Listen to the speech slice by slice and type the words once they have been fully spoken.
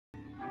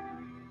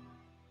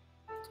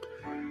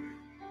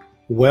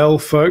Well,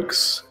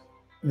 folks,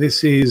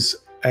 this is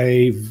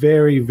a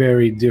very,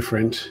 very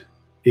different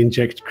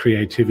Inject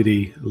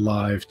Creativity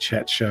live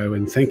chat show,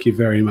 and thank you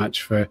very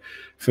much for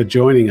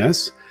joining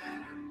us.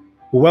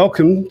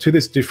 Welcome to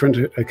this different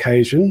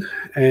occasion,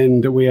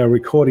 and we are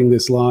recording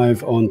this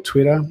live on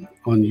Twitter,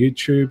 on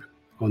YouTube,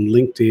 on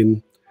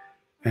LinkedIn,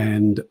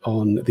 and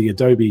on the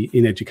Adobe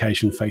in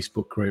Education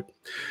Facebook group.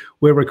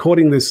 We're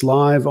recording this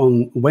live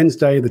on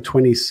Wednesday, the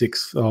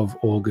 26th of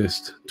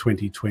August,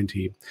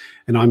 2020.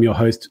 And I'm your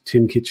host,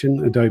 Tim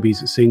Kitchen,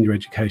 Adobe's Senior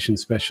Education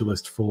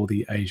Specialist for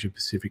the Asia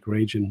Pacific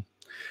region.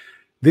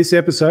 This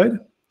episode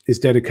is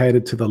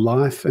dedicated to the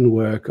life and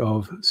work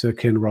of Sir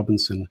Ken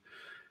Robinson,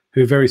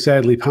 who very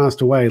sadly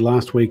passed away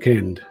last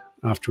weekend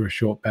after a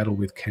short battle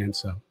with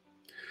cancer.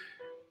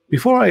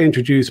 Before I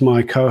introduce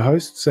my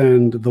co-hosts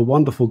and the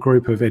wonderful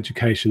group of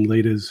education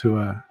leaders who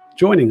are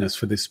joining us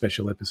for this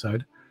special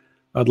episode,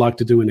 I'd like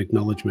to do an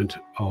acknowledgement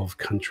of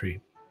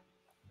country.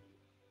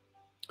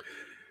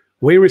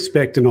 We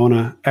respect and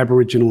honour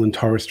Aboriginal and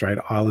Torres Strait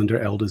Islander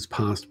elders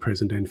past,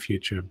 present and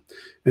future,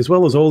 as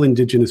well as all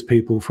Indigenous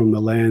people from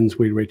the lands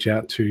we reach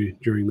out to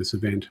during this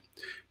event.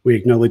 We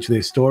acknowledge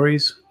their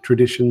stories,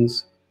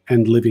 traditions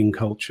and living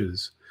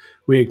cultures.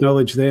 We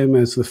acknowledge them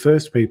as the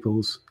first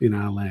peoples in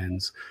our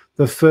lands,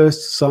 the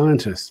first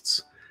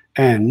scientists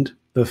and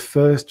the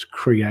first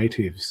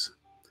creatives,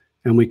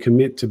 and we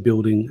commit to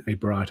building a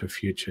brighter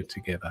future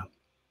together.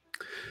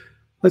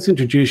 Let's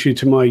introduce you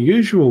to my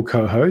usual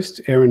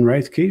co-host, Erin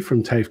Raethke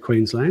from TAFE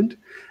Queensland,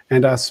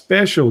 and our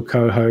special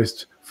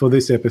co-host for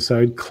this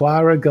episode,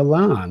 Clara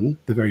Galan,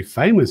 the very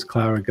famous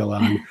Clara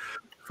Galan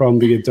from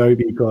the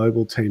Adobe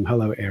Global team.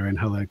 Hello, Erin.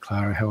 Hello,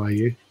 Clara. How are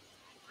you?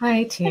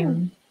 Hi,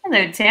 Tim.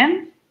 Hello,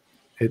 Tim.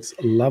 It's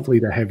lovely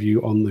to have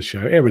you on the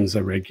show. Erin's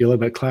a regular,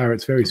 but Clara,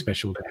 it's very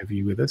special to have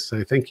you with us.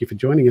 So thank you for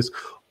joining us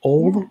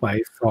all the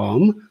way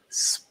from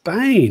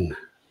Spain.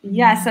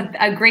 Yes,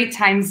 a great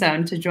time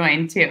zone to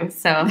join too.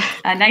 So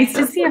nice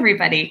to see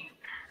everybody.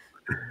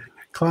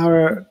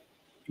 Clara,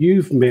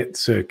 you've met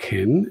Sir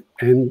Ken,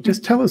 and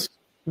just tell us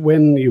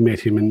when you met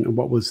him and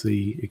what was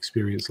the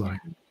experience like?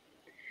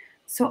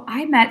 So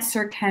I met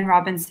Sir Ken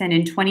Robinson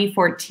in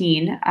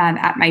 2014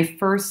 at my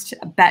first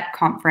BET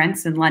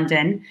conference in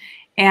London.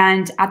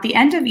 And at the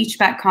end of each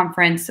BET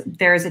conference,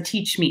 there's a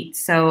Teach Meet,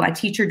 so a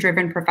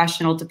teacher-driven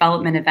professional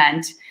development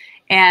event.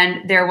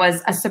 And there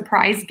was a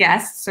surprise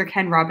guest. Sir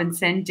Ken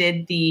Robinson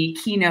did the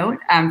keynote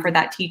for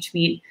that Teach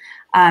Meet.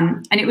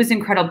 And it was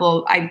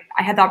incredible. I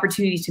had the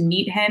opportunity to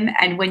meet him.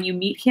 And when you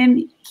meet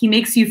him, he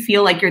makes you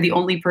feel like you're the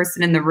only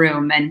person in the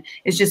room and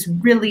is just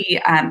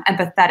really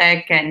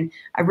empathetic. And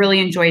I really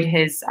enjoyed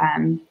his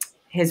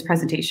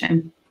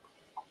presentation.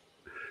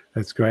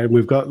 That's great. And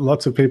we've got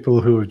lots of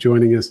people who are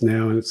joining us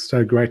now, and it's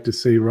so great to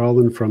see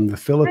Roland from the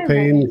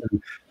Philippines.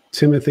 And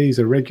Timothy's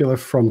a regular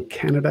from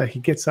Canada. He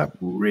gets up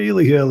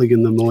really early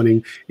in the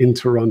morning in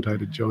Toronto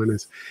to join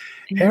us.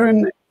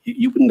 Erin,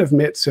 you wouldn't have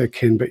met Sir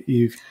Ken, but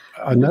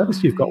I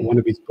noticed you've got one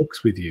of his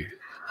books with you.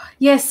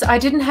 Yes, I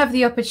didn't have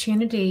the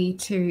opportunity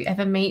to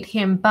ever meet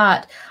him,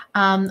 but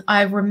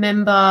I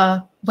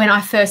remember when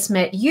I first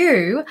met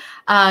you,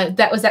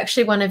 that was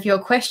actually one of your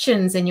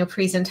questions in your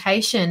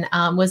presentation,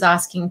 was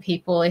asking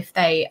people if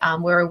they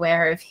were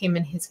aware of him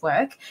and his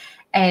work.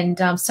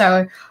 And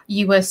so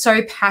you were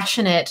so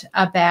passionate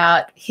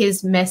about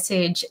his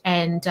message,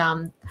 and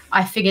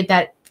I figured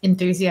that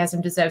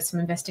enthusiasm deserves some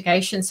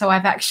investigation. So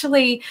I've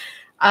actually,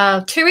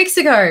 2 weeks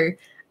ago,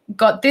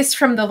 got this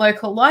from the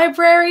local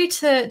library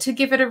to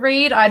give it a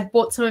read. I'd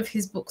bought some of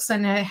his books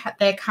and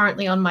they're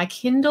currently on my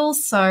Kindle.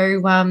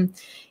 So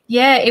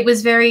yeah, it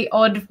was very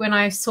odd when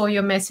I saw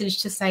your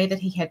message to say that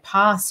he had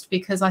passed,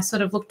 because I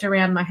sort of looked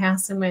around my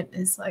house and went,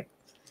 there's like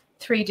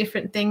 3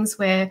 different things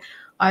where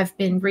I've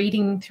been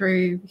reading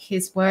through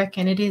his work,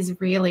 and it is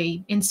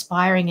really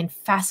inspiring and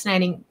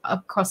fascinating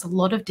across a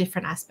lot of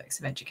different aspects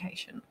of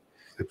education.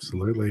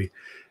 Absolutely.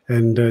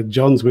 And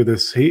John's with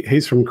us.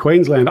 He's from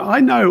Queensland. I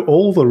know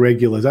all the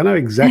regulars. I know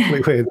exactly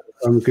where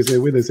they're from because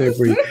they're with us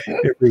every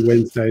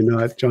Wednesday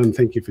night. John,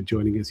 thank you for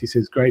joining us. He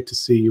says, great to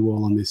see you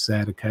all on this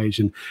sad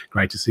occasion.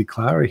 Great to see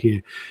Clara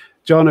here.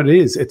 John,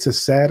 it's a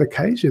sad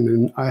occasion.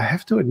 And I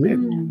have to admit,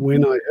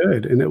 when I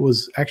heard, and it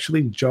was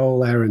actually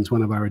Joel Aarons,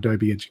 one of our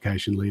Adobe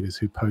education leaders,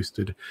 who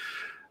posted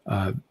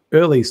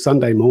early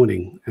Sunday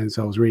morning. And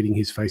so I was reading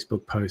his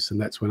Facebook posts,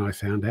 and that's when I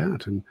found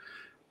out. And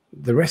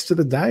the rest of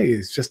the day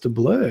is just a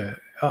blur.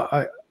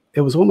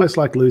 It was almost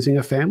like losing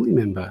a family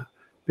member,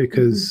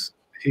 because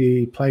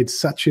he played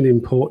such an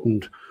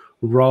important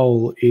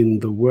role in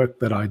the work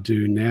that I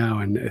do now,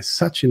 and is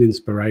such an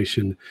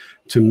inspiration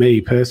to me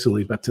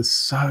personally, but to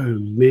so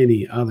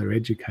many other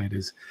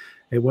educators.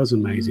 It was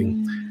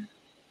amazing.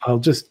 I'll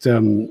just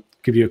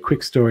give you a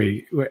quick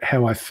story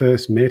how I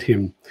first met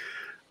him.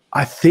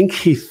 I think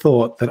he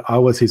thought that I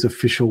was his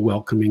official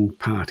welcoming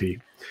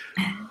party.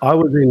 I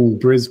was in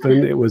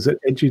Brisbane. It was an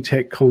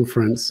EduTech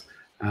conference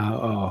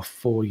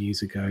 4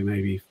 years ago,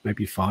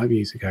 maybe 5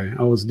 years ago.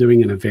 I was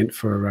doing an event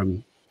for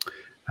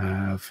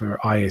for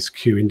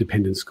ISQ,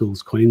 Independent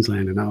Schools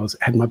Queensland, and I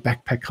had my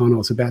backpack on. I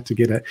was about to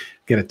get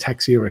a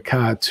taxi or a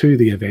car to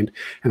the event,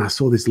 and I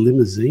saw this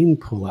limousine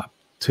pull up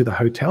to the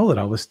hotel that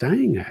I was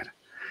staying at.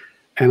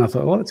 And I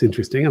thought, well, that's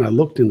interesting. And I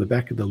looked in the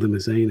back of the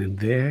limousine, and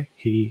there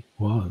he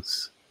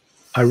was.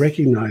 I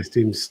recognized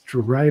him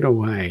straight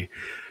away.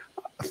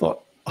 I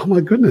thought, oh my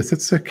goodness,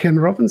 that's Sir Ken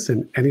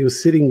Robinson. And he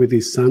was sitting with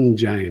his son,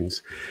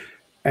 James.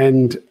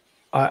 And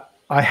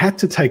I had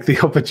to take the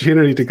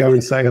opportunity to go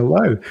and say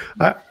hello.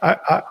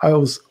 I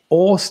was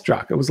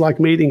awestruck. It was like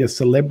meeting a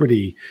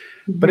celebrity,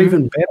 but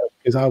even better,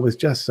 because I was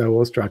just so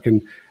awestruck.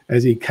 And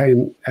as he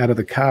came out of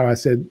the car, I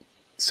said,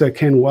 Sir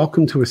Ken,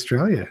 welcome to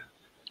Australia.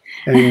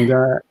 And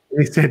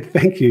he said,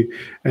 thank you.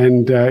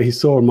 And he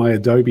saw my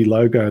Adobe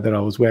logo that I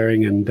was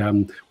wearing,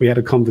 and we had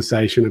a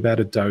conversation about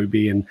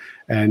Adobe,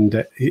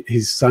 and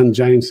his son,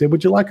 James, said,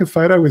 would you like a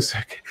photo with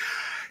Sir Ken?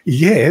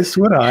 Yes,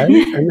 would I?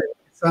 And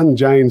son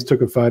James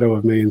took a photo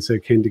of me and Sir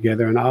Ken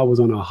together, and I was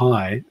on a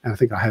high, and I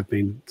think I have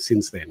been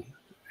since then.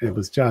 It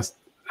was just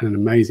an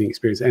amazing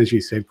experience. As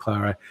you said,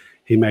 Clara,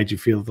 he made you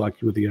feel like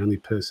you were the only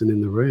person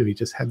in the room. He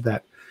just had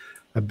that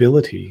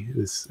ability,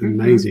 this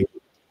amazing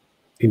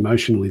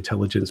emotional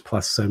intelligence,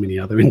 plus so many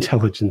other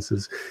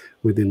intelligences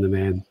within the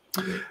man.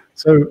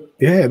 So,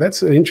 yeah,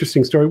 that's an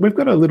interesting story. We've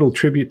got a little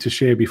tribute to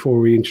share before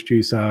we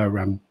introduce our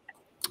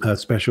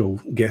special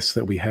guests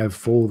that we have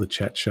for the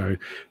chat show,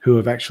 who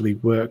have actually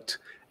worked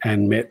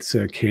and met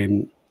Sir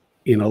Ken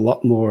in a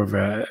lot more of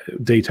a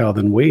detail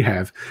than we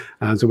have.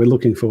 So we're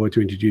looking forward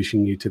to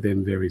introducing you to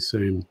them very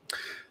soon.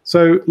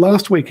 So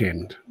last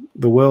weekend,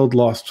 the world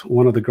lost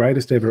one of the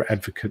greatest ever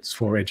advocates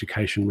for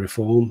education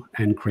reform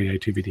and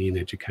creativity in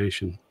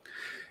education.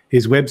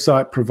 His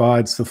website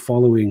provides the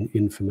following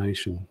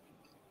information.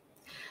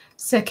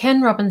 Sir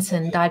Ken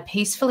Robinson died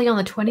peacefully on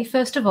the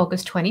 21st of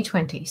August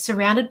 2020,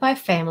 surrounded by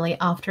family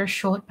after a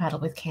short battle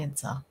with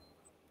cancer.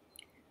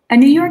 A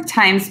New York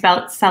Times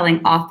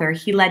best-selling author,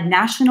 he led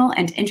national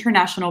and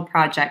international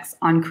projects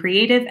on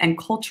creative and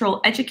cultural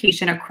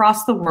education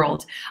across the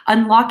world,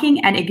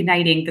 unlocking and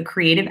igniting the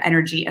creative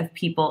energy of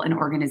people and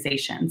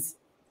organizations.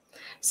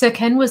 Sir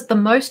Ken was the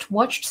most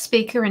watched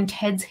speaker in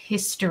TED's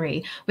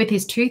history, with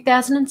his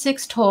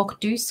 2006 talk,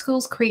 Do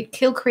Schools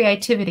Kill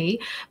Creativity,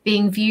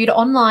 being viewed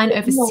online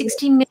over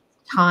 60 million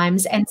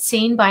times and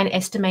seen by an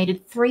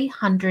estimated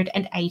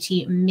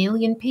 380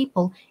 million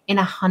people in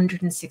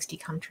 160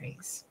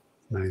 countries.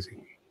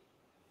 Amazing.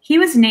 He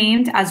was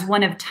named as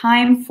one of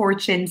Time,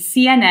 Fortune,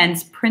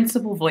 CNN's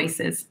principal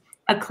voices,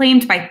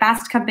 acclaimed by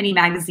Fast Company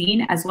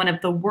magazine as one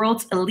of the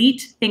world's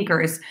elite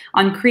thinkers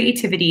on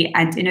creativity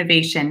and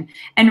innovation,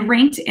 and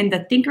ranked in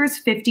the Thinkers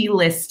 50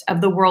 list of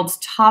the world's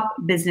top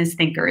business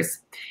thinkers.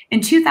 In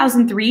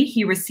 2003,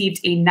 he received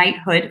a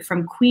knighthood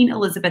from Queen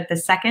Elizabeth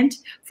II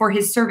for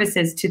his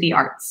services to the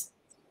arts.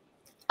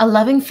 A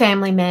loving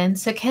family man,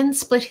 Sir Ken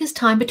split his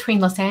time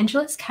between Los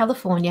Angeles,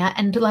 California,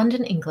 and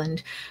London,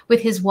 England, with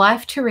his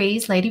wife,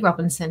 Therese, Lady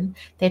Robinson,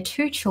 their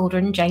two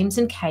children, James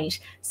and Kate,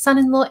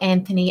 son-in-law,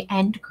 Anthony,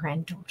 and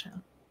granddaughter.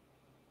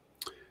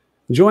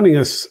 Joining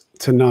us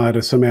tonight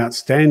are some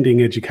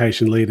outstanding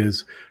education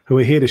leaders who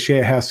are here to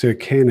share how Sir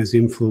Ken has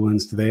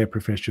influenced their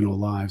professional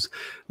lives.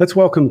 Let's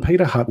welcome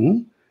Peter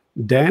Hutton,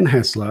 Dan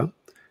Haesler,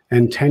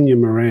 and Tanya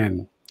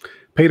Moran.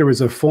 Peter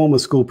is a former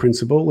school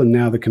principal and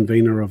now the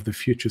convener of the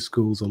Future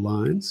Schools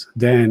Alliance.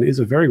 Dan is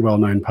a very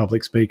well-known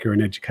public speaker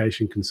and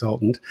education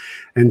consultant.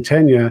 And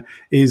Tanya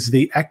is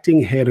the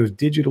acting head of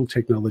digital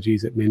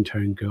technologies at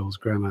Mentone Girls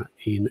Grammar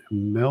in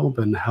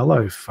Melbourne.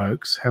 Hello,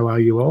 folks. How are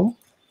you all?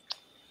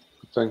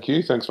 Thank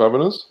you. Thanks for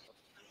having us.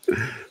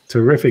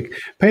 Terrific.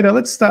 Peter,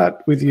 let's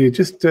start with you.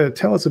 Just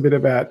tell us a bit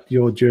about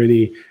your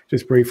journey,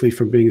 just briefly,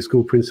 from being a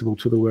school principal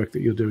to the work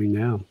that you're doing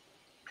now.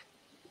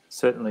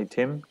 Certainly,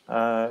 Tim.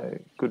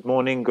 Good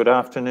morning, good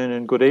afternoon,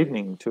 and good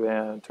evening to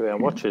our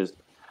watchers.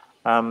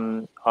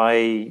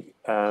 My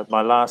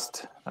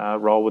last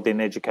role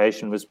within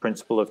education was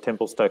principal of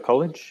Templestowe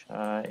College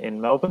in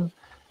Melbourne,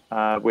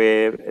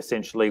 where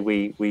essentially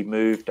we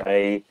moved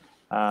a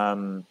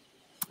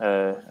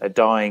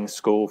dying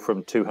school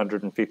from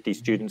 250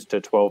 students to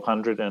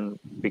 1,200 and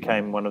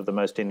became one of the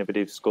most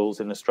innovative schools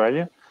in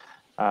Australia.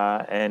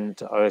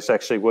 And I was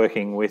actually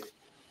working with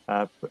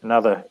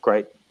another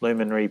great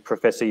luminary,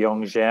 Professor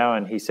Yong Zhao,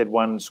 and he said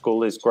one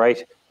school is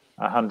great,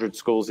 100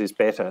 schools is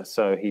better.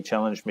 So he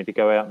challenged me to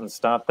go out and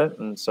start that,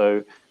 and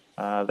so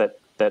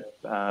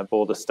that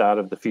bore the start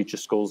of the Future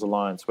Schools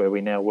Alliance, where we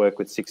now work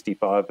with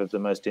 65 of the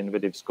most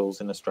innovative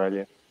schools in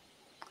Australia.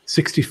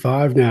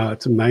 65 now,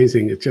 it's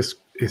amazing.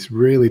 It's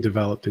really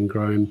developed and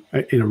grown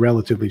in a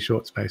relatively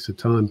short space of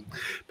time.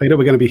 Peter,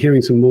 we're going to be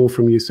hearing some more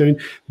from you soon.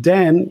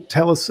 Dan,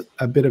 tell us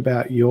a bit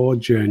about your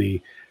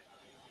journey.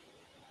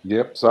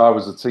 Yep, so I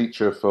was a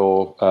teacher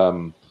for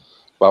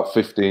about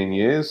 15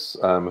 years,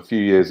 a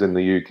few years in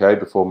the UK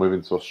before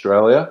moving to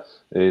Australia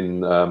in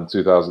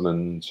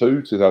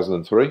 2002,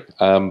 2003.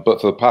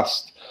 But for the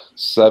past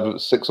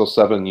 6 or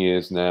 7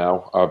 years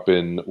now, I've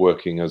been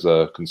working as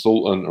a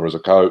consultant or as a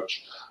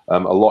coach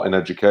a lot in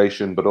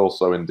education, but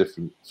also in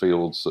different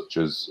fields such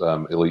as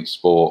elite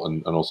sport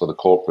and also the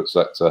corporate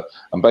sector,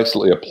 and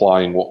basically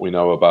applying what we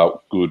know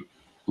about good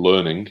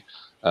learning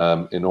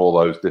in all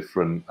those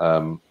different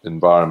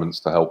environments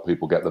to help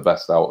people get the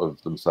best out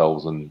of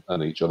themselves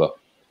and each other.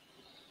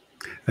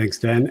 Thanks,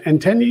 Dan. And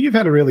Tanya, you've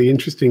had a really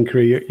interesting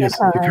career. You're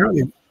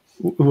currently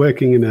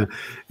working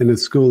in a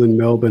school in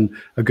Melbourne,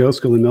 a girls'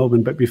 school in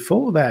Melbourne. But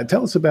before that,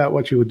 tell us about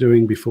what you were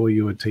doing before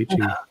you were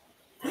teaching.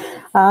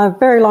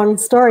 Very long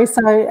story. So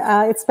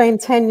it's been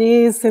 10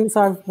 years since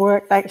I've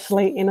worked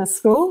actually in a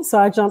school. So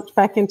I jumped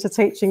back into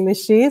teaching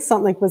this year.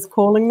 Something was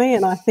calling me,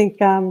 and I think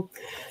the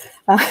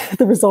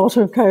result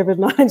of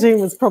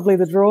COVID-19 was probably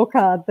the draw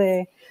card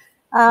there.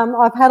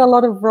 I've had a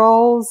lot of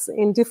roles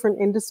in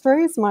different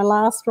industries. My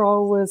last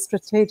role was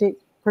strategic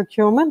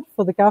procurement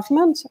for the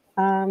government.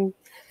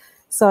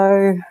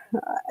 So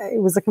it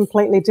was a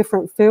completely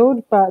different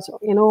field, but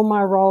in all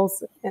my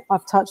roles,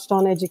 I've touched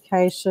on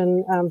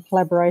education,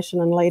 collaboration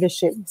and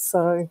leadership.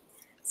 So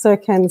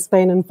Ken's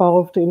been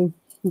involved in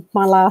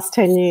my last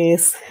 10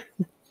 years.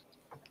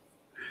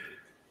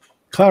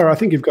 Clara, I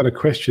think you've got a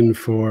question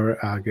for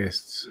our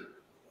guests.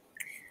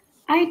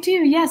 I do,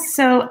 yes.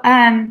 So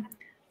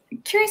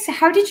curious,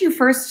 how did you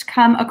first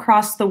come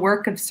across the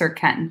work of Sir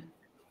Ken?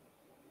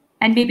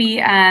 And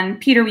maybe,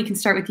 Peter, we can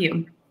start with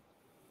you.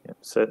 Yep,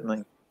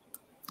 certainly.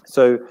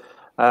 So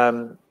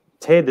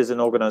TED as an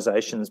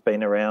organisation has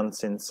been around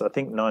since, I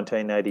think,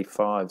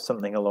 1985,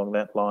 something along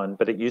that line.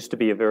 But it used to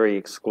be a very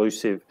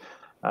exclusive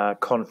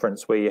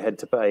conference where you had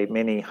to pay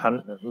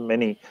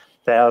many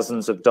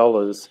thousands of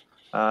dollars.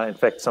 In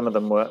fact, some of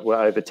them were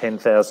over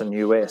 10,000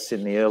 US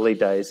in the early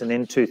days. And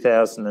in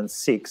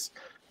 2006,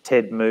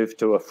 TED moved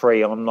to a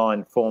free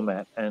online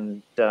format.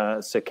 And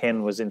Sir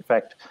Ken was, in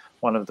fact,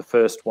 one of the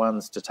first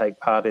ones to take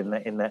part in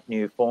that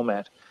new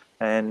format.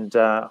 And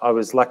I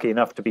was lucky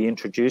enough to be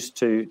introduced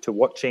to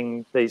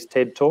watching these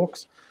TED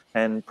Talks.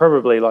 And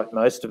probably like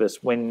most of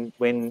us, when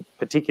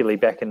particularly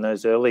back in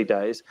those early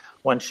days,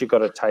 once you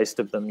got a taste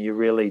of them, you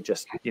really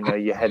just,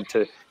 you had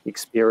to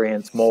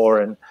experience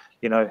more. And,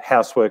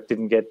 housework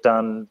didn't get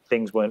done.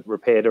 Things weren't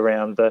repaired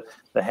around the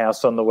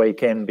house on the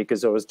weekend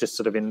because I was just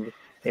sort of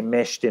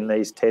enmeshed in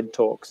these TED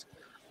Talks.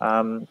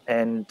 I'd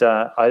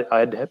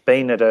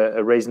been at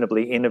a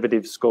reasonably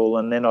innovative school,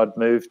 and then I'd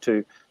moved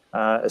to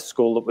a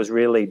school that was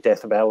really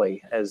Death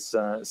Valley, as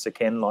Sir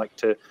Ken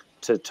liked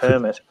to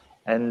term it.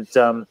 And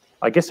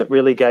I guess it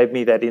really gave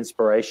me that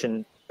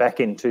inspiration back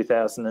in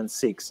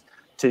 2006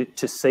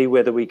 to see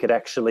whether we could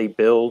actually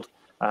build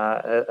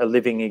a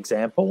living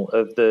example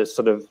of the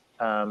sort of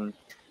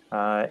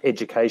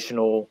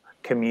educational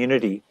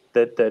community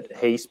that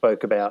he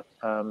spoke about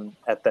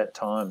at that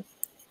time.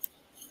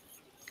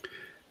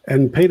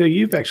 And Peter,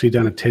 you've actually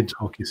done a TED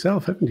Talk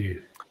yourself, haven't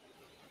you?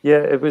 Yeah,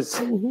 it was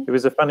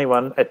a funny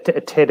one, a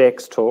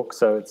TEDx talk,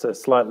 so it's a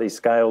slightly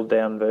scaled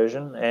down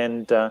version.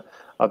 And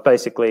I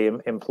basically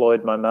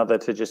employed my mother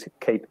to just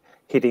keep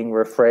hitting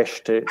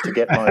refresh to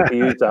get my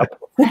views up.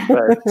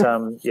 But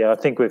yeah, I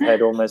think we've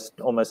had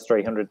almost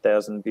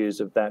 300,000 views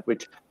of that,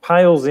 which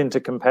pales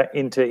into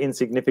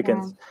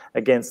insignificance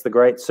against the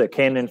great Sir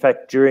Ken. In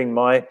fact, during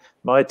my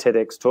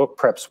TEDx talk,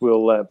 perhaps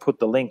we'll put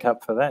the link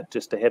up for that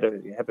just to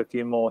have a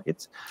few more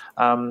hits.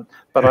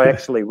 But I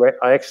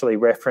actually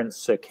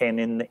referenced Sir Ken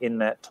in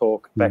that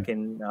talk back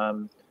in I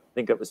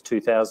think it was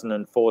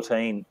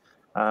 2014,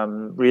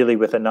 really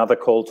with another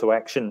call to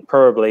action,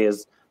 probably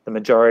as the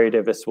majority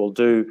of us will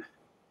do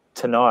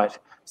tonight,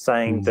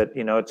 saying that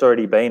it's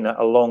already been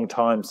a long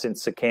time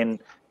since Sir Ken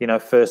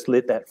first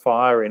lit that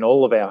fire in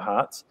all of our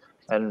hearts,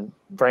 and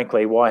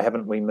frankly, why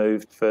haven't we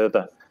moved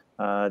further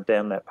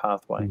down that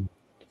pathway?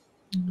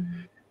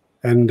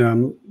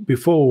 And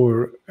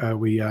before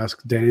we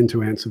ask Dan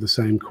to answer the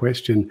same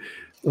question,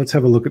 let's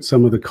have a look at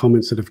some of the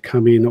comments that have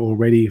come in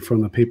already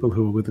from the people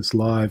who are with us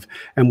live.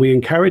 And we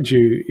encourage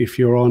you, if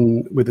you're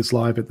on with us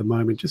live at the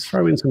moment, just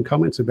throw in some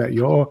comments about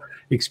your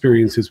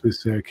experiences with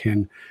Sir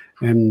Ken.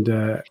 And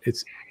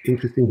it's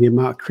interesting here,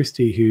 Mark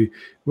Christie, who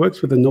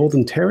works with the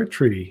Northern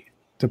Territory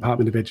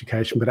Department of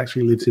Education, but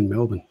actually lives in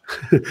Melbourne.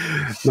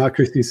 Mark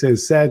Christie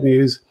says, sad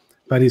news,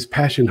 but his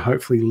passion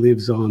hopefully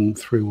lives on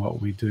through what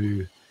we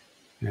do.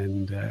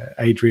 And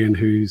Adrian,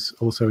 who's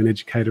also an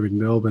educator in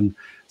Melbourne,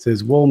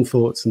 says, warm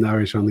thoughts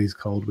nourish on these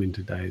cold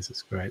winter days.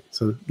 It's great.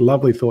 So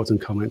lovely thoughts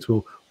and comments.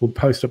 We'll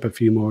post up a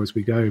few more as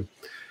we go.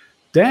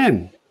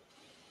 Dan,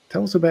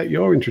 tell us about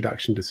your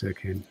introduction to Sir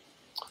Ken.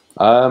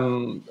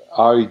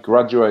 I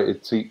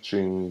graduated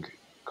teaching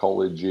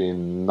college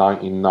in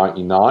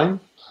 1999,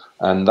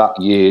 and that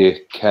year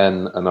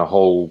Ken and a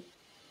whole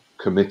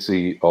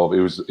committee of, it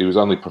was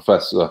only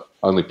Professor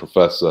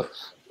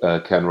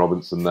Ken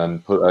Robinson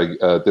then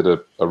did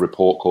a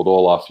report called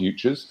All Our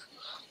Futures,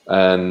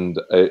 and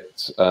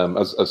it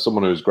as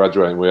someone who was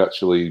graduating, we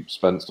actually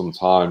spent some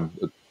time,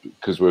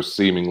 because we're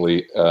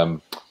seemingly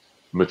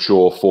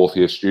mature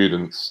fourth-year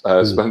students,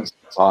 spent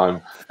some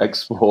time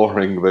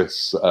exploring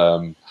this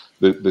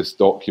this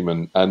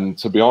document. And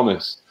to be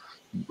honest,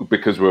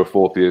 because we were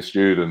fourth-year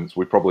students,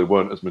 we probably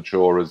weren't as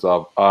mature as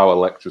our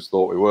lecturers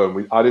thought we were.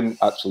 And I didn't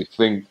actually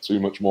think too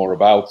much more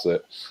about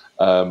it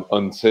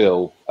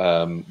until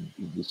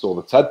we saw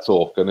the TED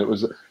Talk. And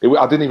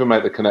I didn't even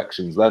make the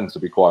connections then, to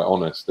be quite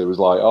honest. It was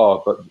like,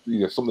 oh, but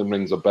something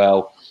rings a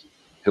bell.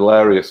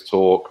 Hilarious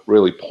talk,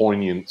 really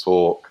poignant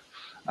talk.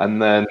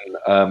 And then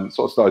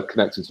sort of started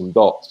connecting some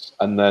dots.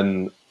 And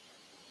then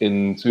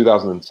in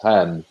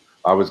 2010,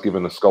 I was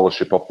given a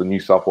scholarship off the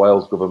New South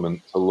Wales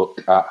government to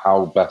look at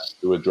how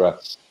best to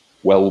address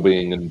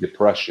well-being and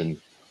depression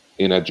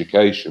in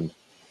education.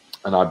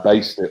 And I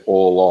based it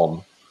all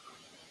on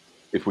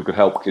if we could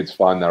help kids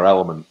find their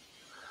element.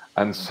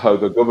 And so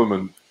the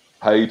government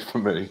paid for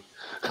me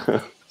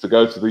to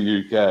go to the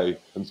UK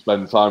and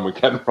spend time with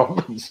Ken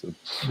Robinson.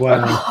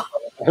 Wow.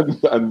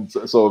 and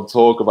sort of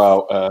talk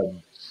about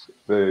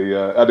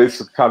and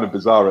it's kind of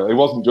bizarre. It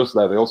wasn't just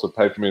there. They also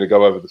paid for me to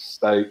go over the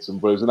States, and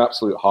it was an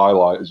absolute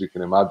highlight, as you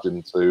can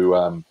imagine,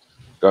 to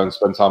go and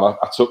spend time. I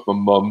took my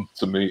mum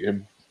to meet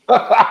him.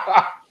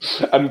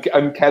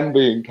 and Ken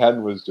being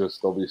Ken was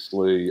just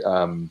obviously,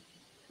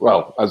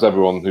 well, as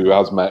everyone who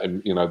has met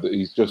him,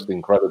 he's just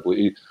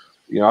incredibly,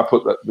 I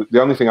put that,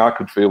 the only thing I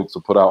could feel to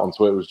put out on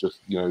Twitter was just,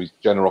 his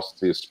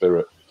generosity of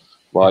spirit.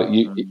 Like,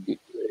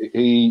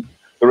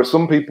 there are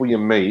some people you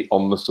meet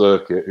on the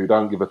circuit who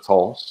don't give a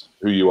toss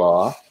who you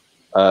are,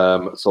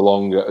 so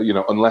long,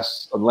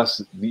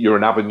 unless you're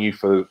an avenue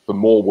for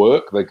more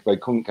work, they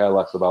couldn't care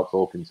less about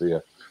talking to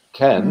you.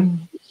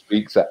 Ken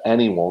speaks to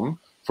anyone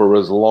for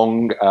as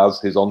long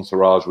as his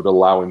entourage would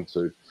allow him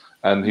to,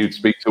 and he would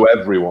speak to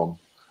everyone.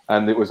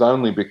 And it was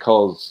only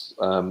because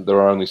there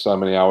are only so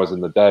many hours in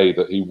the day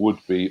that he would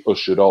be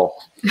ushered off.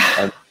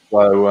 And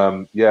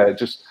so,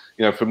 just,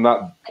 from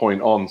that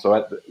point on,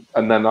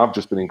 and then I've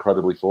just been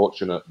incredibly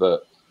fortunate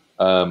that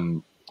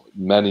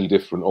many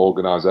different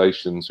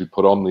organisations who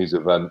put on these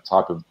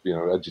type of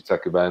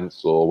edutech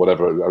events or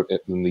whatever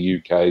in the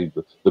UK,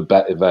 the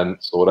BET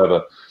events or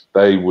whatever,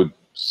 they would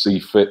see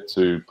fit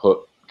to put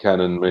Ken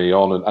and me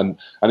on, and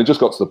it just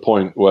got to the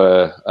point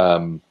where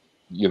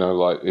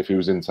like if he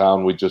was in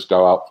town, we'd just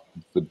go out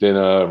for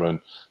dinner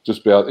and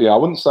just be I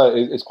wouldn't say,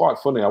 it's quite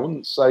funny, I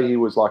wouldn't say he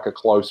was like a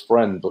close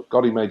friend, but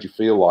God, he made you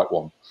feel like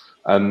one.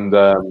 And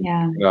and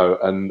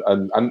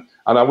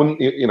I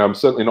wouldn't, I'm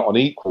certainly not an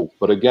equal,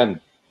 but again,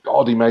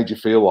 God, he made you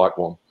feel like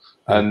one.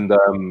 And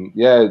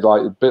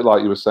like a bit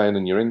like you were saying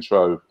in your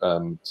intro,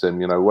 Tim,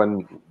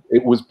 when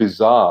it was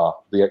bizarre,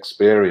 the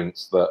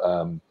experience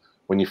that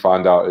when you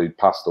find out he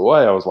passed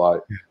away, I was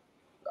like,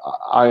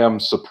 I am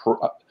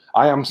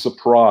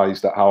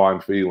surprised at how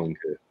I'm feeling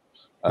here.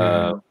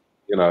 So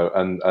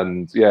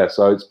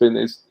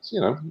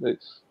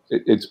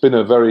it's been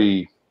a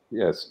very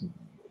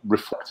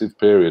reflective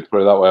period,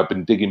 put it that way. I've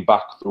been digging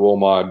back through all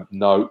my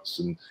notes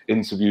and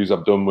interviews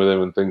I've done with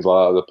him and things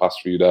like that the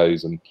past few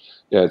days, and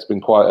it's been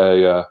quite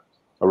a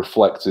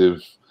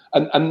reflective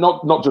and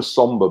not just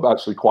somber, but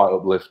actually quite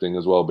uplifting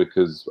as well,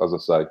 because, as I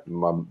say,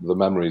 the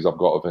memories I've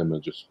got of him are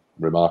just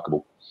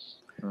remarkable.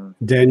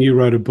 Dan, you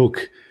wrote a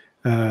book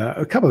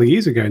a couple of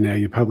years ago now.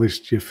 You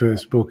published your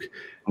first book,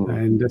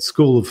 and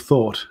School of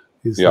Thought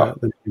is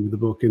the name of the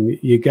book, and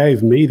you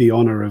gave me the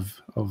honour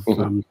of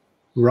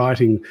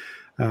writing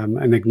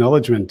an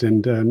acknowledgement.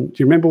 And do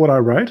you remember what I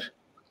wrote?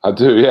 I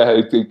do,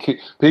 yeah.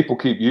 People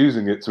keep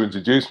using it to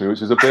introduce me,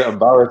 which is a bit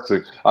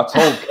embarrassing. I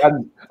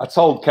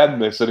told Ken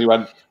this, and he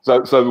went,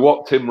 so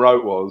what Tim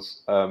wrote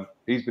was,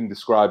 he's been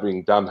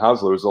describing Dan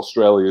Haesler as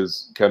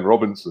Australia's Ken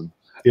Robinson.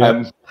 Yeah.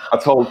 And I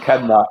told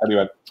Ken that, and he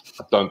went,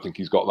 I don't think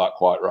he's got that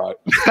quite right.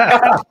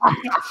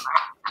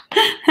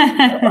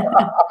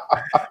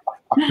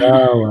 He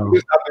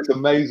just has this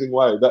amazing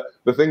way.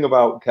 The thing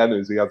about Ken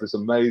is he has this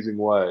amazing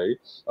way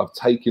of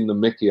taking the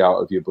mickey out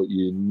of you, but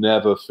you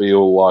never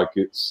feel like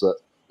it's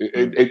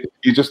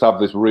you just have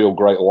this real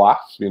great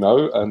laugh, and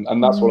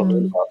that's what I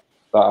mean about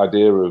that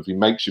idea of he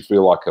makes you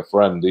feel like a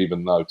friend,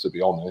 even though, to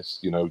be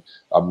honest,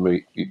 I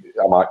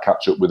might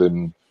catch up with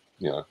him,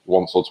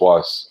 once or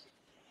twice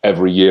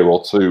every year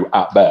or two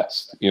at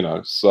best,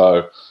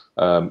 so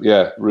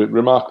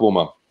remarkable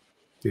man.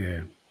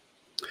 Yeah.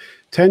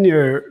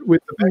 Tanya,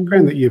 with the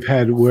background that you've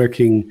had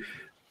working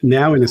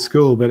now in a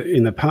school, but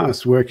in the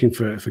past working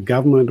for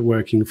government,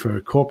 working for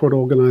corporate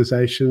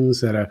organisations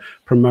that are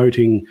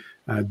promoting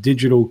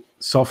digital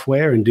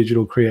software and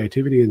digital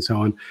creativity and so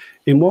on,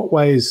 in what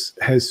ways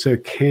has Sir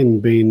Ken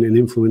been an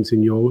influence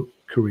in your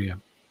career?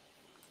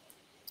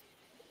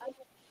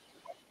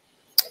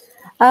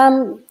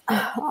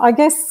 I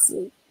guess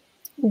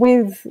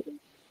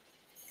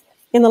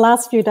in the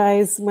last few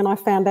days, when I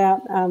found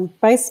out,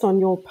 based on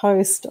your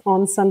post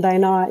on Sunday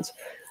night,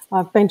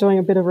 I've been doing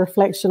a bit of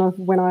reflection of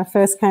when I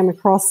first came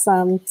across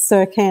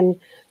Sir Ken.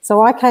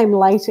 So I came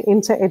late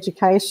into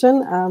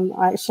education.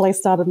 I actually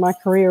started my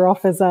career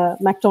off as a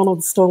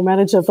McDonald's store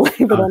manager,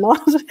 believe it or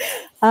not.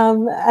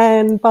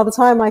 And by the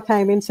time I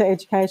came into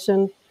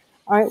education,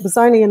 I was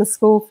only in a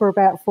school for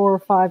about 4 or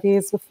 5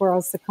 years before I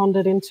was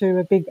seconded into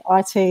a big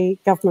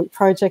IT government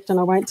project, and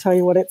I won't tell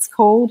you what it's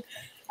called.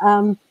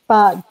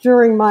 But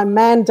during my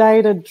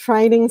mandated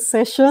training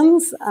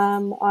sessions,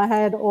 I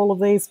had all of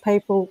these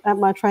people at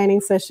my training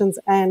sessions,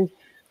 and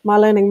my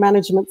learning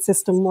management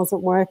system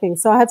wasn't working.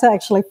 So I had to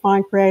actually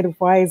find creative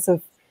ways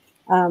of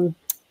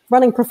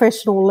running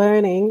professional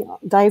learning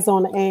days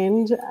on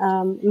end,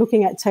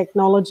 looking at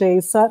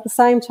technology. So at the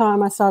same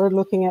time, I started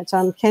looking at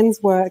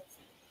Ken's work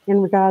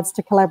in regards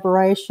to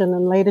collaboration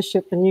and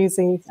leadership and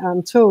using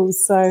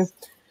tools. So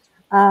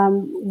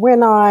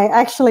when I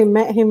actually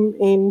met him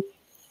in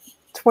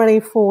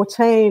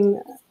 2014,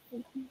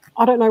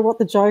 I don't know what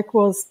the joke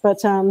was,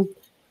 but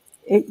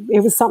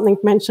it was something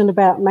mentioned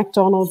about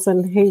McDonald's,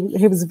 and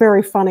he was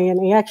very funny,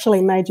 and he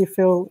actually made you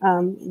feel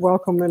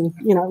welcome and,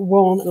 you know,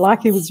 warm,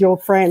 like he was your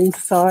friend.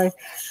 So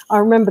I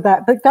remember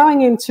that. But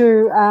going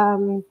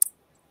into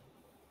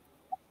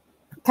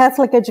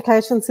Catholic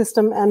education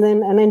system and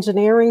then an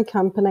engineering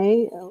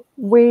company,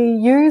 we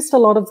used a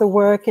lot of the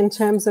work in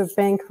terms of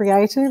being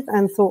creative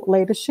and thought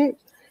leadership,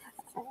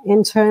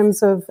 in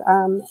terms of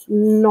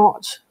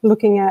not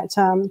looking at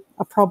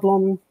a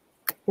problem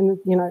in,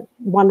 you know,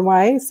 one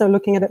way, so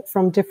looking at it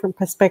from different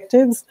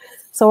perspectives.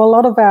 So a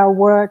lot of our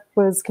work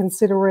was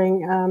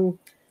considering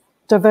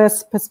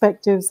diverse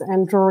perspectives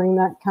and drawing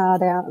that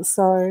card out.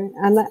 So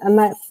and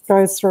that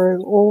goes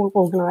through all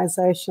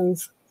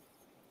organisations.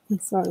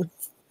 So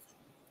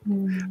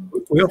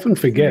we often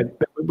forget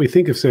that we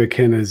think of Sir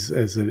Ken as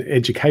an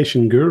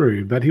education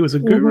guru, but he was a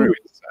guru in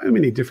so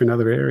many different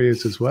other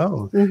areas as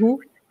well.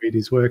 Read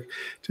his work.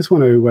 Just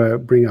want to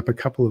bring up a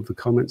couple of the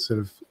comments that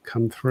have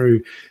come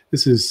through.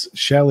 This is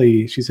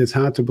Shelley. She says,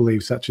 hard to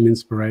believe such an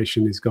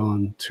inspiration is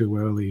gone too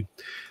early.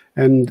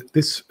 And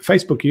this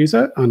Facebook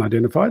user,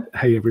 unidentified,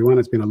 hey everyone,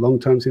 it's been a long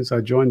time since I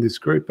joined this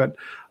group, but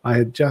I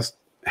had just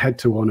had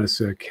to honour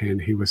Sir Ken.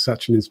 He was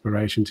such an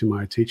inspiration to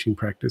my teaching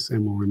practice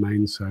and will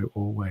remain so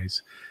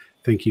always.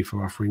 Thank you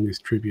for offering this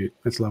tribute.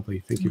 That's lovely.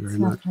 Thank you very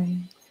much.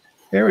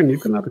 Erin, you've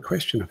got another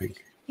question, I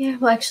think. Yeah,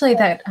 well, actually,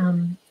 that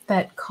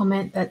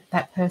comment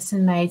that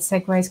person made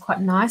segues quite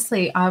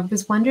nicely. I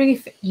was wondering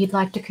if you'd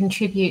like to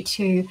contribute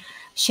to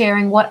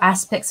sharing what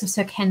aspects of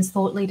Sir Ken's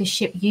thought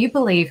leadership you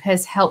believe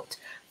has helped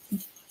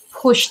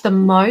push the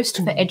most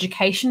for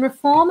education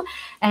reform,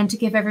 and to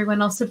give everyone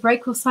else a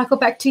break, we'll cycle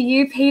back to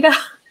you, Peter,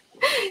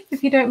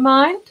 if you don't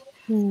mind.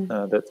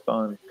 No, that's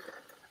fine.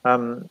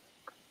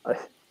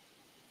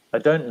 I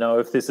don't know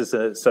if this is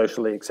a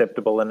socially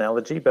acceptable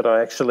analogy, but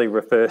I actually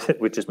refer,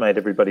 which has made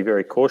everybody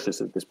very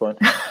cautious at this point,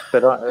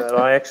 but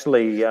I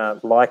actually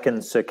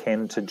liken Sir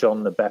Ken to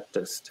John the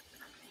Baptist.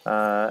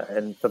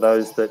 And for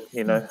those that,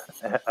 you know,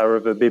 are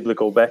of a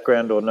biblical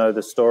background or know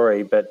the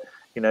story, but,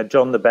 you know,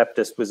 John the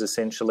Baptist was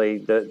essentially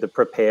the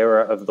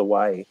preparer of the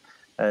way.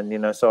 And, you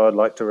know, so I'd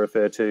like to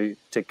refer to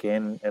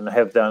Ken, and I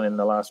have done in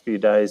the last few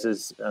days,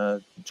 as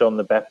John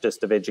the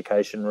Baptist of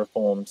education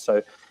reform.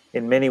 So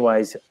in many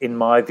ways, in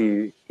my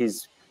view,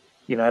 his,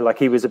 you know, like,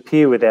 he was a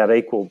peer without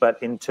equal, but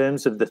in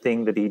terms of the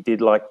thing that he did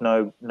like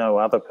no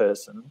other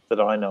person that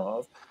I know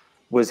of,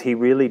 was he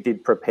really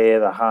did prepare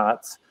the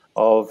hearts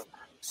of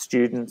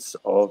students,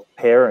 of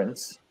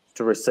parents,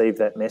 to receive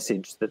that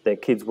message that their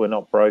kids were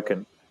not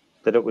broken,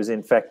 that it was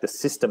in fact the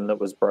system that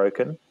was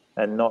broken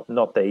and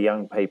not their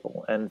young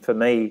people. And for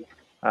me,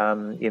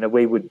 you know,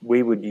 we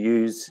would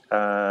use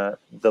the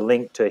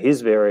link to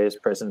his various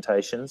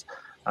presentations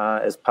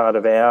as part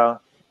of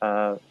our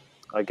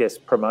I guess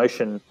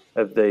promotion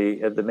of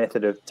the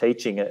method of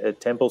teaching at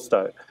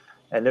Templestowe,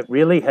 and it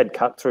really had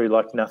cut through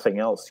like nothing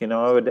else. You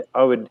know,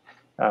 I would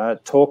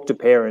talk to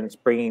parents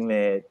bringing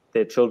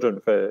their children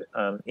for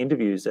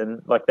interviews,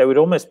 and like they would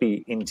almost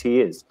be in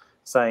tears,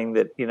 saying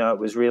that, you know, it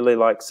was really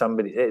like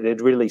somebody, it had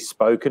really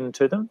spoken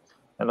to them.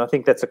 And I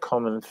think that's a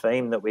common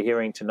theme that we're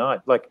hearing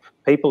tonight. Like,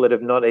 people that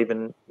have not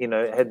even, you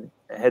know,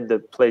 had the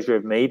pleasure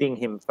of meeting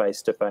him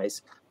face to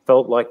face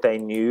felt like they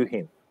knew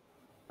him.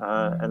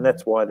 And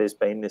that's why there's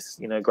been this,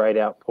 you know, great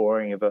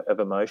outpouring of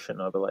emotion,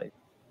 I believe.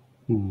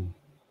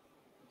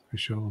 For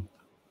sure.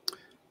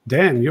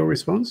 Dan, your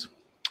response?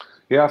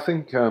 Yeah, I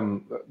think,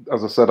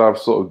 as I said, I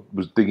sort of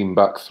was digging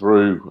back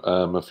through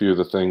a few of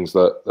the things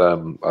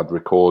that I'd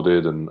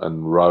recorded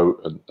and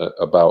wrote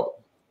about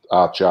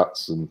our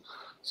chats and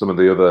some of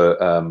the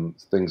other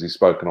things he's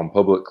spoken on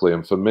publicly.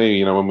 And for me,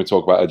 you know, when we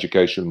talk about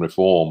education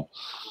reform,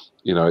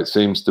 you know, it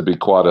seems to be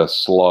quite a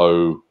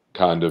slow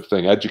kind of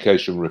thing.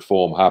 Education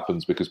reform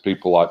happens because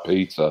people like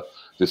Peter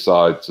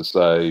decide to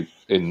say,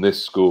 in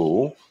this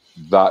school,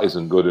 that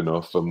isn't good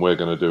enough and we're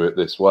going to do it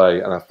this way.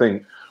 And I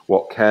think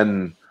what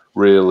Ken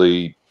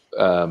really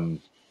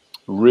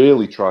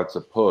tried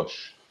to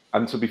push,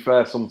 and to be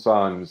fair,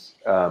 sometimes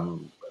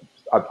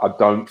I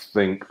don't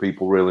think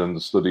people really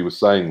understood he was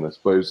saying this,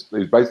 but he was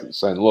basically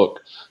saying, look,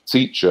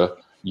 teacher,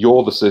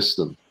 you're the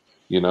system.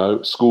 You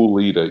know, school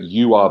leader,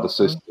 you are the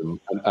system,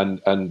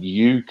 and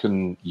you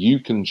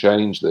can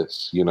change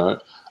this. You know,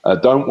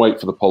 don't wait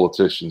for the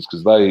politicians,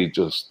 because they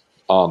just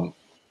aren't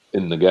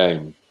in the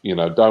game. You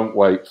know, don't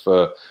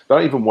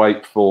even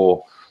wait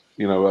for,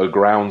 you know, a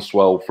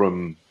groundswell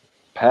from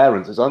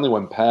parents. It's only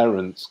when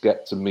parents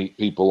get to meet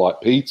people like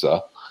Peter,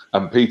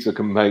 and Peter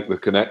can make the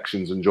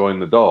connections and join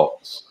the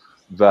dots,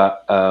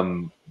 that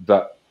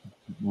that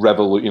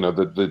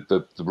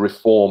the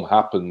reform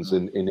happens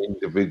in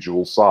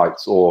individual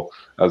sites, or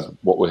as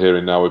what we're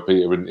hearing now with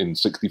Peter, in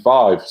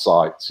 65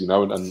 sites,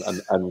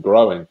 and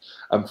growing.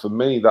 And for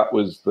me, that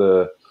was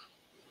the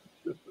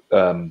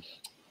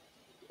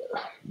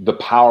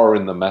power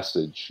in the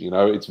message.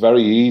 It's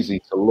very easy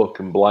to look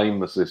and blame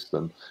the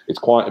system. It's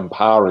quite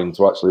empowering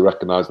to actually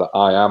recognize that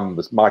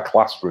my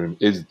classroom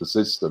is the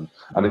system,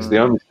 and it's the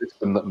only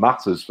system that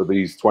matters for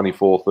these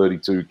 24,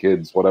 32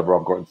 kids, whatever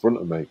I've got in front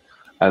of me.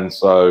 And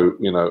so,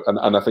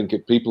 and I think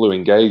if people who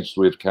engaged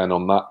with Ken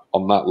on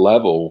that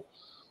level,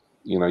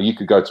 you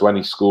could go to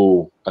any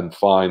school and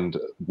find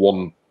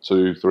 1,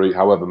 2, 3,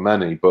 however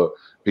many, but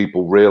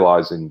people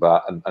realizing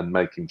that and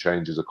making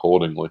changes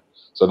accordingly.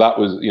 So that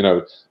was,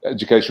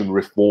 education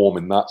reform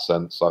in that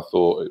sense. I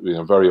thought,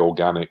 very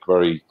organic,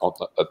 very at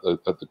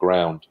the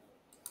ground.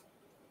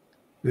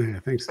 Yeah,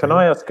 thanks. Can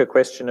I ask a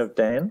question of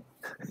Dan,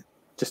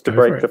 just to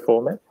break the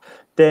format?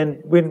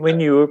 Dan, when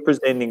you were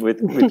presenting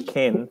with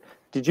Ken,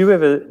 did you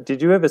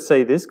ever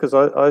see this? Because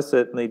I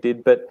certainly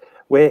did, but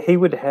where he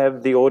would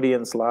have the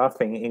audience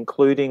laughing,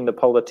 including the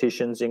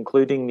politicians,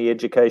 including the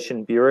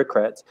education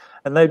bureaucrats,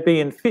 and they'd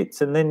be in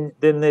fits, and then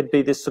there'd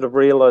be this sort of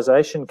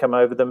realisation come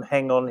over them,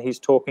 hang on, he's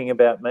talking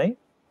about me?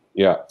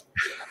 Yeah,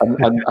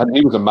 and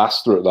he was a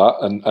master at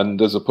that,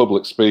 and as a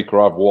public speaker,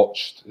 I've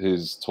watched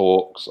his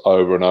talks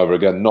over and over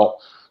again, not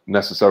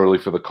necessarily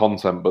for the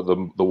content, but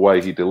the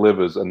way he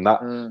delivers, and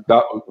that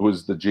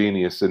was the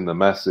genius in the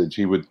message.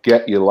 He would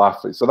get you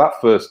laughing. So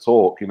that first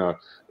talk,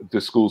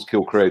 the schools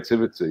kill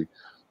creativity,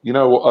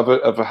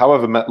 of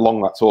however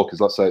long that talk is,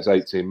 let's say it's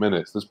 18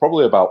 minutes, there's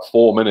probably about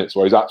 4 minutes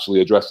where he's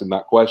actually addressing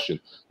that question.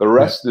 The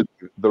rest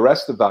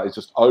of that is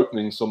just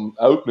opening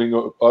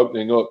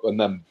up, and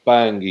then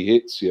bang, he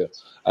hits you.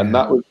 And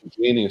that was the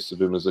genius of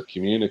him as a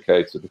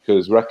communicator,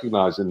 because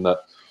recognizing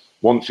that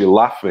once you're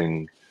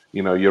laughing,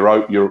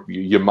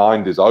 your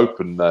mind is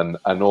open then,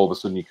 and all of a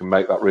sudden you can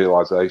make that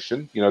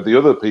realization. The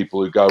other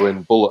people who go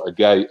in bull at a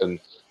gate and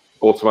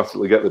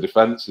automatically get the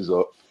defenses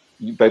up,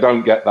 they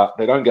don't get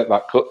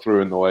that cut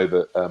through in the way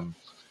that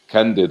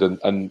Ken did.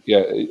 And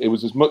yeah, it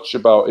was as much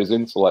about his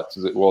intellect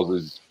as it was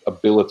his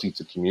ability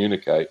to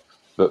communicate.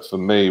 That for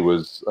me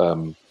was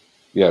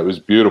it was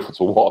beautiful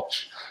to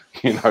watch.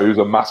 He was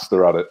a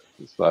master at it.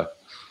 So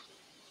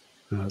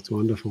that's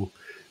wonderful.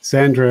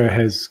 Sandra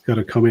has got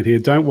a comment here.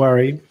 Don't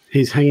worry,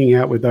 he's hanging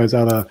out with those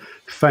other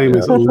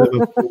famous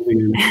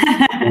Liverpoolian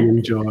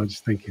and George.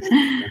 Thank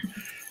you.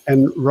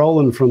 And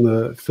Roland from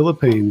the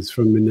Philippines,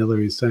 from Manila,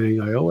 is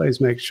saying, I always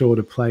make sure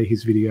to play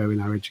his video in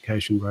our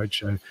education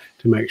roadshow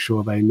to make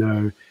sure they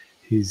know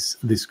he's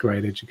this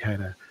great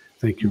educator.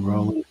 Thank you,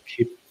 Roland.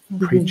 Keep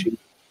preaching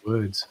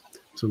words.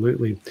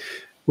 Absolutely.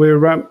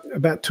 We're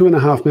about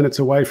 2.5 minutes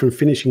away from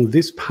finishing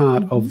this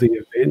part of the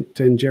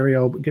event. And Jerry,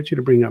 I'll get you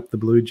to bring up the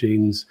Blue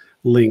Jeans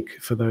link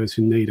for those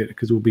who need it,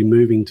 because we'll be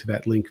moving to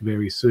that link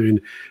very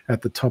soon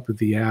at the top of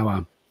the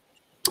hour,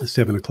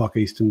 7 o'clock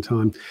Eastern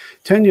time.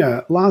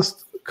 Tanya,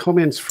 last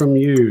comments from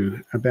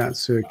you about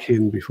Sir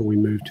Ken before we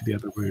move to the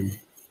other room.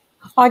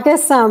 I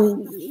guess I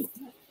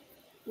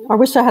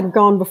wish I had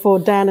gone before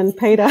Dan and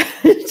Peter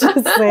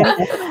just then.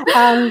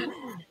 I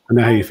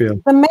know how you feel.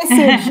 The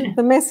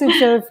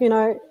message of,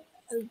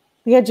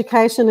 the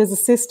education is a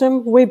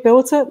system. We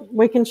built it.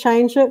 We can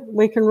change it.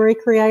 We can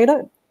recreate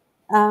it.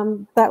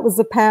 That was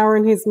the power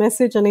in his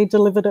message, and he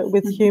delivered it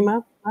with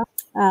humour.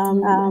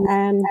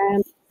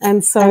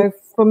 And so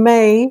for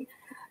me,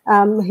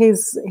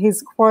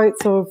 his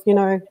quotes of,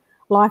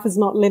 life is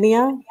not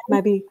linear,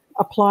 maybe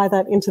apply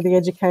that into the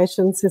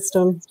education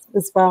system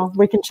as well.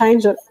 We can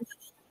change it.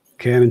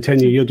 Ken and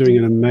Tanya, you're doing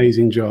an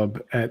amazing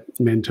job at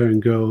Mentone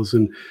Girls,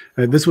 and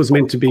this was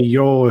meant to be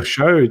your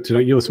show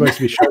today. You're supposed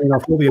to be showing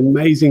off all the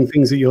amazing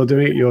things that you're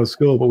doing at your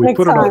school, but we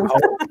put it on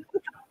hold.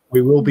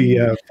 We will be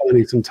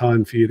finding some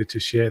time for you to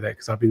share that,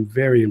 because I've been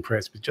very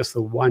impressed with just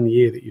the 1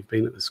 year that you've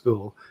been at the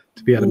school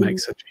to be able to make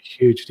such a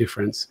huge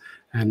difference,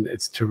 and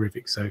it's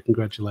terrific. So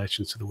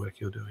congratulations to the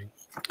work you're doing.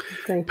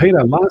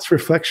 Peter, last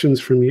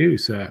reflections from you,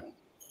 sir.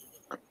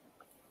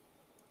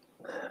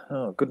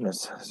 Oh,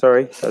 goodness.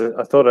 Sorry.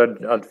 I thought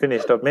I'd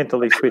finished. I've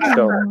mentally switched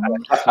on.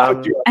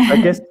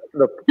 I guess,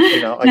 look,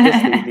 I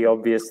guess the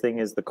obvious thing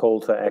is the call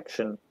to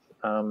action.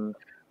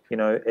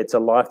 It's a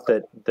life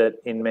that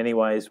in many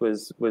ways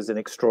was an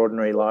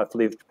extraordinary life,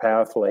 lived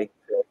powerfully.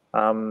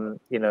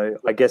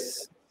 I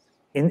guess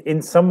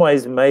in some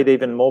ways made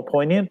even more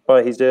poignant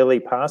by his early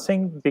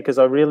passing, because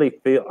I really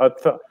feel, I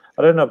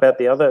don't know about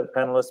the other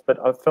panelists, but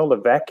I felt a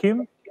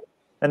vacuum.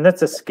 And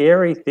that's a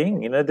scary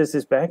thing, there's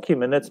this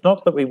vacuum, and it's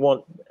not that we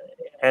want,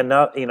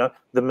 the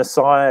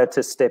Messiah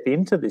to step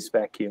into this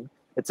vacuum.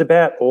 It's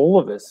about all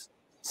of us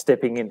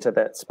stepping into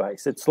that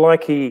space. It's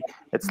like he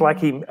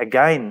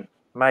again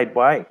made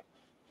way.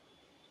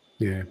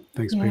 Yeah,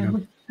 thanks,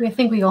 Peter. I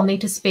think we all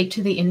need to speak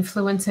to the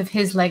influence of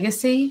his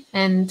legacy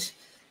and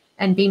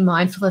be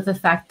mindful of the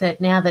fact that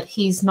now that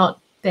he's not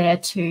there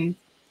to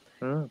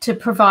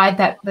provide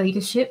that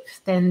leadership,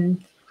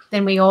 then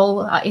we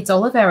all, it's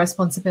all of our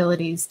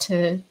responsibilities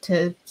to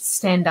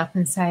stand up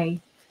and say,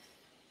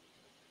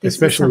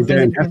 Especially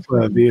Dan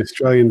Haesler, the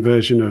Australian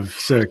version of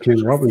Sir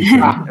Ken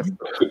Robinson.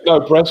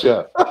 No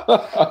pressure.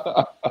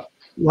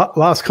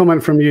 Last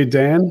comment from you,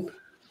 Dan.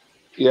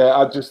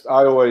 Yeah,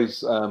 I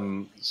always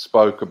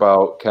spoke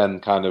about Ken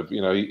kind of,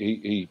 you know,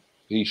 he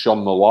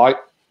shone the light.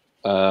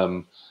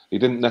 He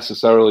didn't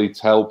necessarily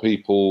tell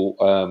people,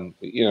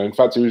 you know, in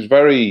fact, he was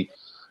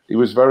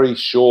very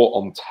short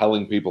on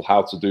telling people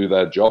how to do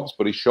their jobs,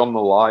 but he shone the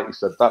light. He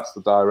said, that's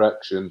the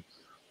direction.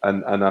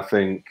 And I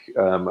think,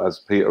 as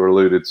Peter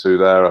alluded to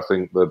there, I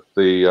think that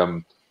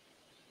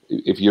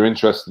if you're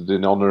interested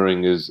in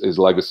honouring his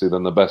legacy,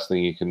 then the best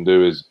thing you can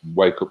do is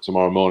wake up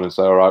tomorrow morning and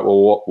say, all right,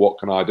 well, what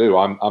can I do?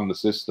 I'm the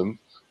system.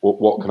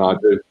 What can I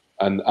do?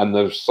 And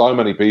there's so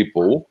many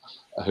people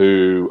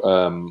who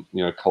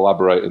you know,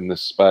 collaborate in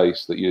this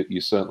space that you're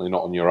certainly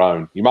not on your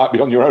own. You might be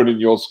on your own in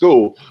your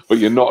school, but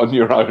you're not on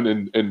your own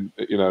in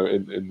you know,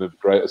 in the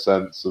greater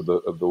sense of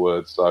the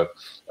word. So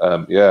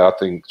yeah, I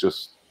think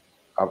just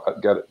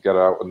get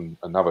out and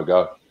have a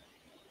go.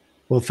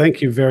 Well,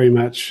 thank you very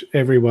much,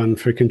 everyone,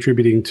 for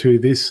contributing to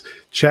this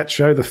chat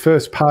show. The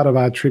first part of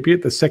our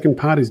tribute. The second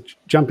part is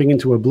jumping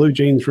into a Blue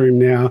Jeans room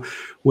now,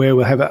 where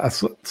we'll have a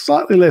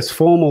slightly less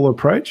formal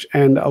approach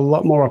and a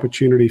lot more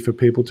opportunity for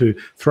people to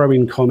throw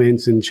in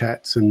comments and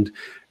chats and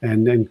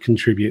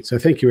contribute. So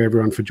thank you,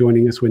 everyone, for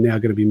joining us. We're now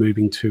going to be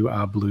moving to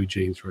our Blue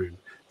Jeans room.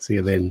 See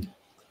you then.